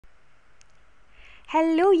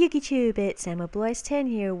Hello YugiTube, it's Emma Blue Eyes 10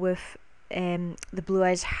 here with the Blue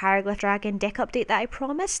Eyes Hieroglyph Dragon deck update that I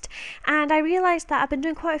promised. And I realised that I've been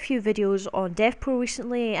doing quite a few videos on DevPro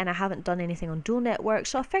recently and I haven't done anything on Dual Network,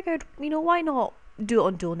 so I figured, why not do it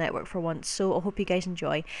on Dual Network for once. So I hope you guys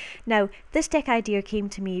enjoy. Now, this deck idea came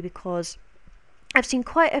to me because I've seen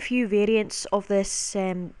quite a few variants of this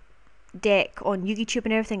deck on YugiTube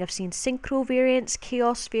and everything. I've seen Synchro variants,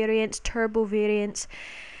 Chaos variants, Turbo variants,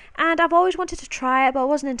 and I've always wanted to try it, but I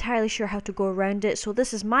wasn't entirely sure how to go around it. So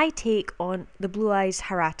this is my take on the Blue Eyes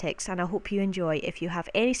Hieratics, and I hope you enjoy. If you have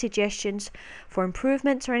any suggestions for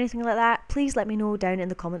improvements or anything like that, please let me know down in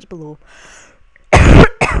the comments below.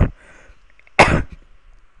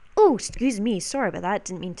 Oh, excuse me, sorry about that,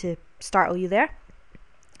 didn't mean to startle you there.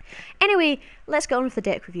 Anyway, let's get on with the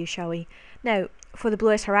deck review, shall we? Now, for the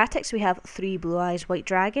Blue Eyes Hieratics, we have 3 Blue Eyes White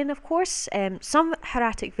Dragon, of course. Some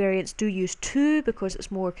Hieratic variants do use 2 because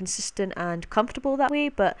it's more consistent and comfortable that way,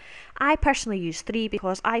 but I personally use 3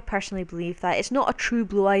 because I personally believe that it's not a true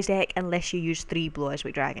Blue Eyes deck unless you use 3 Blue Eyes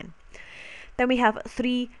White Dragon. Then we have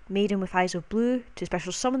 3 Maiden with Eyes of Blue to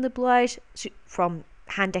special summon the Blue Eyes from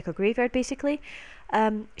hand, deck or graveyard, basically.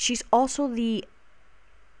 She's also the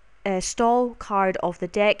stall card of the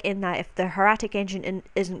deck, in that if the Hieratic engine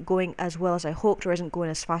isn't going as well as I hoped or isn't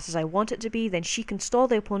going as fast as I want it to be, then she can stall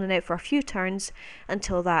the opponent out for a few turns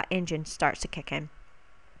until that engine starts to kick in.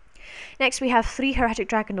 Next we have 3 Hieratic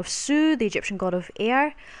Dragon of Su, the Egyptian god of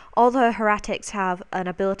air. All the Hieratics have an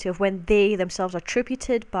ability of when they themselves are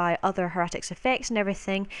tributed by other Hieratics effects and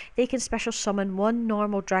everything, they can special summon 1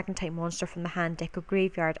 normal dragon type monster from the hand, deck or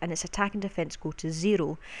graveyard, and its attack and defense go to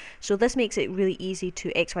 0. So this makes it really easy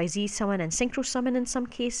to XYZ summon and synchro summon in some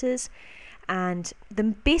cases. And the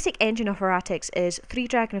basic engine of Hieratics is 3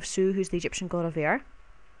 Dragon of Su, who's the Egyptian god of air.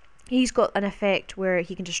 He's got an effect where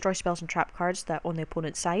he can destroy spells and trap cards that are on the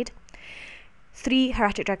opponent's side. 3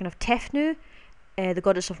 Hieratic Dragon of Tefnu, the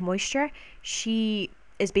goddess of moisture. She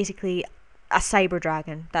is basically a cyber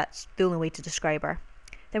dragon. That's the only way to describe her.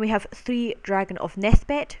 Then we have 3 Dragon of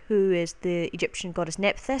Nethbet, who is the Egyptian goddess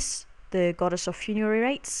Nephthys, the goddess of funerary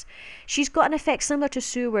rites. She's got an effect similar to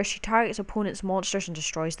Su, where she targets opponents' monsters and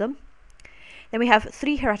destroys them. Then we have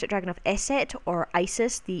 3 Hieratic Dragon of Eset, or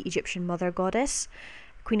Isis, the Egyptian mother goddess,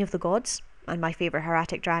 Queen of the Gods, and my favourite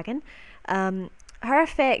Hieratic dragon. Her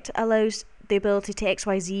effect allows the ability to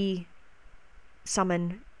XYZ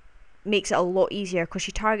summon, makes it a lot easier because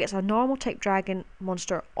she targets a normal type dragon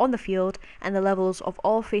monster on the field, and the levels of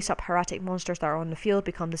all face-up Hieratic monsters that are on the field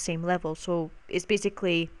become the same level. So it's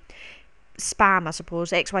basically spam, I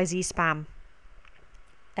suppose, XYZ spam.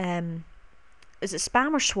 Is it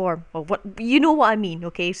spam or swarm? Well, what, you know what I mean,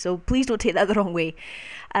 okay? So please don't take that the wrong way.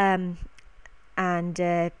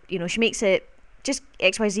 She makes it just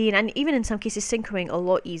XYZ and even in some cases synchroing a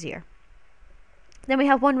lot easier. Then we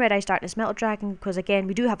have 1 Red Eyes Darkness Metal Dragon, because again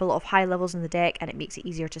we do have a lot of high levels in the deck and it makes it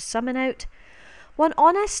easier to summon out. 1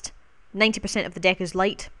 Honest, 90% of the deck is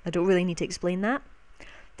light, I don't really need to explain that.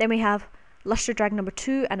 Then we have Luster Dragon number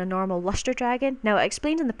 2 and a normal Luster Dragon. Now I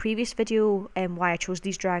explained in the previous video why I chose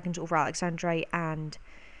these dragons over Alexandrite and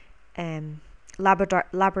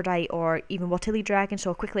Labradite or even Watili Dragon,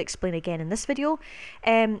 so I'll quickly explain again in this video.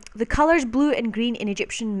 The colours blue and green in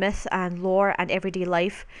Egyptian myth and lore and everyday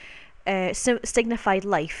life signified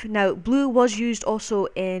life. Now blue was used also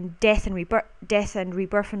in death and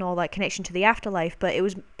rebirth and all that connection to the afterlife, but it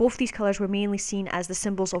was both these colours were mainly seen as the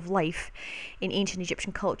symbols of life in ancient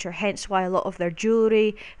Egyptian culture, hence why a lot of their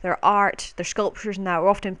jewellery, their art, their sculptures and that were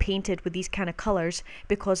often painted with these kind of colours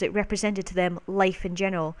because it represented to them life in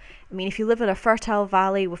general. I mean, if you live in a fertile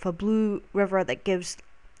valley with a blue river that gives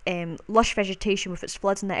lush vegetation with its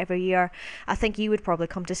floods in that every year, I think you would probably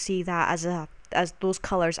come to see that as those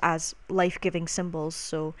colours as life-giving symbols.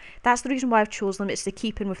 So that's the reason why I've chosen them. It's to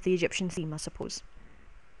keep in with the Egyptian theme, I suppose.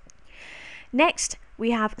 Next we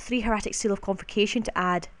have 3 Hieratic Seal of Convocation to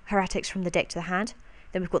add Hieratics from the deck to the hand.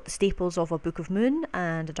 Then we've got the staples of a Book of Moon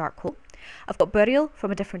and a Dark Hole. I've got Burial from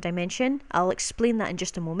a different dimension. I'll explain that in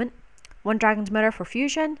just a moment. 1 Dragon's Mirror for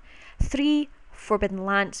fusion. 3 Forbidden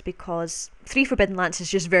Lance, because 3 Forbidden Lance is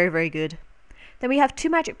just very, very good. Then we have 2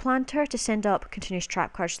 Magic Planter to send up continuous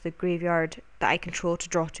trap cards to the graveyard that I control to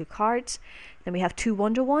draw 2 cards. Then we have 2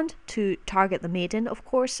 Wonder Wand to target the Maiden, of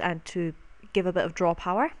course, and to give a bit of draw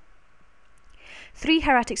power. 3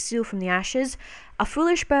 Hieratic Seal from the Ashes, a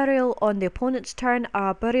Foolish Burial on the opponent's turn,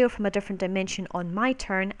 a Burial from a different dimension on my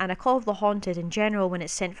turn, and a Call of the Haunted in general when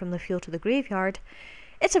it's sent from the field to the graveyard.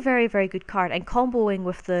 It's a very, very good card, and comboing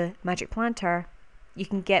with the Magic Planter, you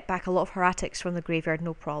can get back a lot of Hieratics from the graveyard,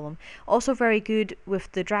 no problem. Also very good with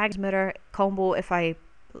the Dragon's Mirror combo if I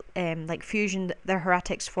like fusion their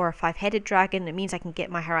Hieratics for a 5-headed dragon. It means I can get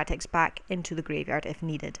my Hieratics back into the graveyard if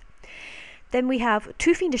needed. Then we have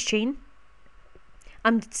 2 Fiendish Chain.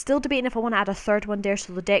 I'm still debating if I want to add a third one there,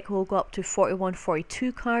 so the deck will go up to 41,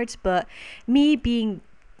 42 cards, but me being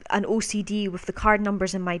an OCD with the card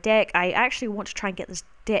numbers in my deck, I actually want to try and get this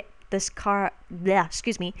deck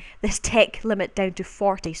limit down to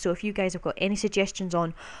 40. So if you guys have got any suggestions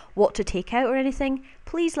on what to take out or anything,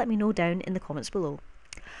 please let me know down in the comments below.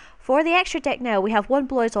 For the extra deck now, we have 1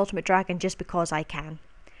 Blue Eyes Ultimate Dragon just because I can.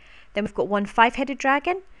 Then we've got 1 5-headed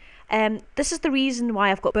dragon. This is the reason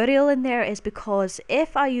why I've got Burial in there, is because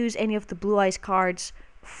if I use any of the Blue Eyes cards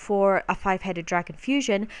for a 5-headed dragon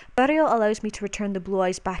fusion, Burial allows me to return the Blue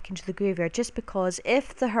Eyes back into the graveyard, just because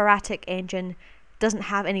if the Hieratic engine doesn't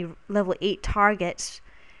have any level 8 targets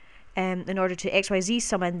in order to XYZ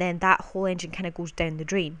summon, then that whole engine kind of goes down the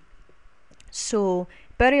drain. So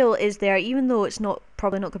Burial is there, even though it's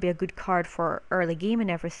probably not going to be a good card for early game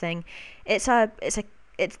and everything. It's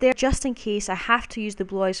there just in case I have to use the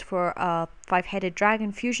Blue Eyes for a 5-headed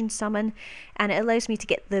dragon fusion summon, and it allows me to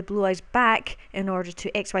get the Blue Eyes back in order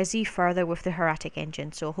to XYZ further with the Hieratic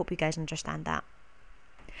engine, so I hope you guys understand that.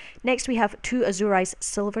 Next we have 2 Azure Eyes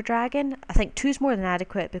Silver Dragon. I think 2 is more than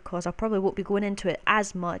adequate because I probably won't be going into it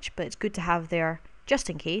as much, but it's good to have there just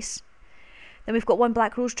in case. Then we've got 1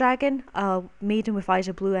 Black Rose Dragon, a Maiden with Eyes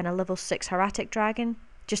of Blue, and a level 6 Hieratic Dragon,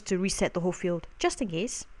 just to reset the whole field, just in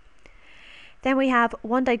case. Then we have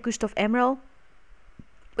 1 Gustav Emerald,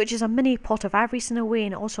 which is a mini Pot of Avarice in a way,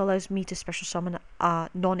 and it also allows me to special summon a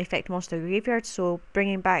non-effect monster graveyard, so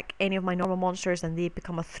bringing back any of my normal monsters and they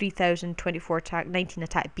become a 3024 attack, 19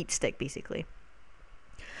 attack beat stick basically.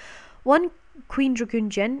 1 Queen Dragoon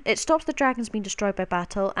Djinn. It stops the dragons being destroyed by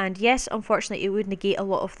battle, and yes, unfortunately it would negate a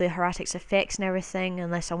lot of the Hieratic's effects and everything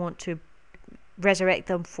unless I want to resurrect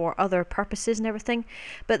them for other purposes and everything,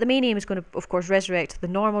 but the main aim is going to of course resurrect the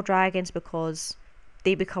normal dragons because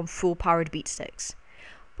they become full powered beat sticks.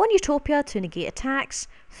 1 Utopia to negate attacks,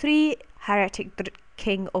 3 Hieratic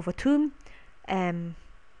King of Atum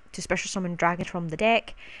to special summon dragons from the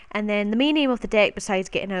deck, and then the main aim of the deck, besides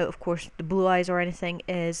getting out of course the Blue Eyes or anything,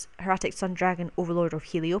 is Hieratic Sun Dragon Overlord of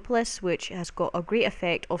Heliopolis, which has got a great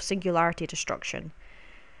effect of Singularity Destruction.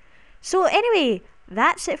 So anyway,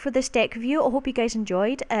 that's it for this deck review. I hope you guys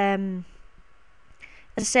enjoyed. As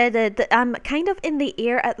I said, that I'm kind of in the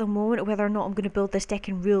air at the moment whether or not I'm going to build this deck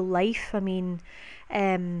in real life. I mean,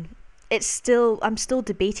 I'm still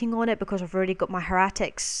debating on it because I've already got my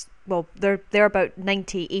Hieratics. Well, they're about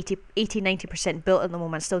 90% built at the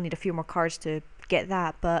moment. I still need a few more cards to get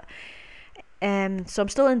that, but so I'm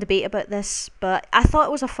still in debate about this, but I thought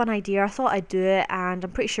it was a fun idea. I thought I'd do it, and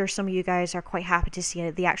I'm pretty sure some of you guys are quite happy to see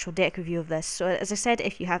the actual deck review of this. So as I said,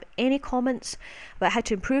 if you have any comments about how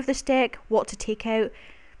to improve this deck, what to take out,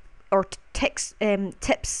 or tips, what am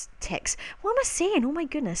I saying? Oh my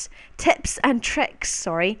goodness, tips and tricks,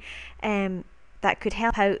 sorry, that could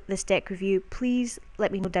help out this deck review, please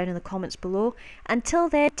let me know down in the comments below. Until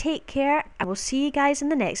then, take care, and we'll see you guys in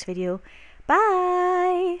the next video.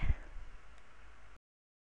 Bye!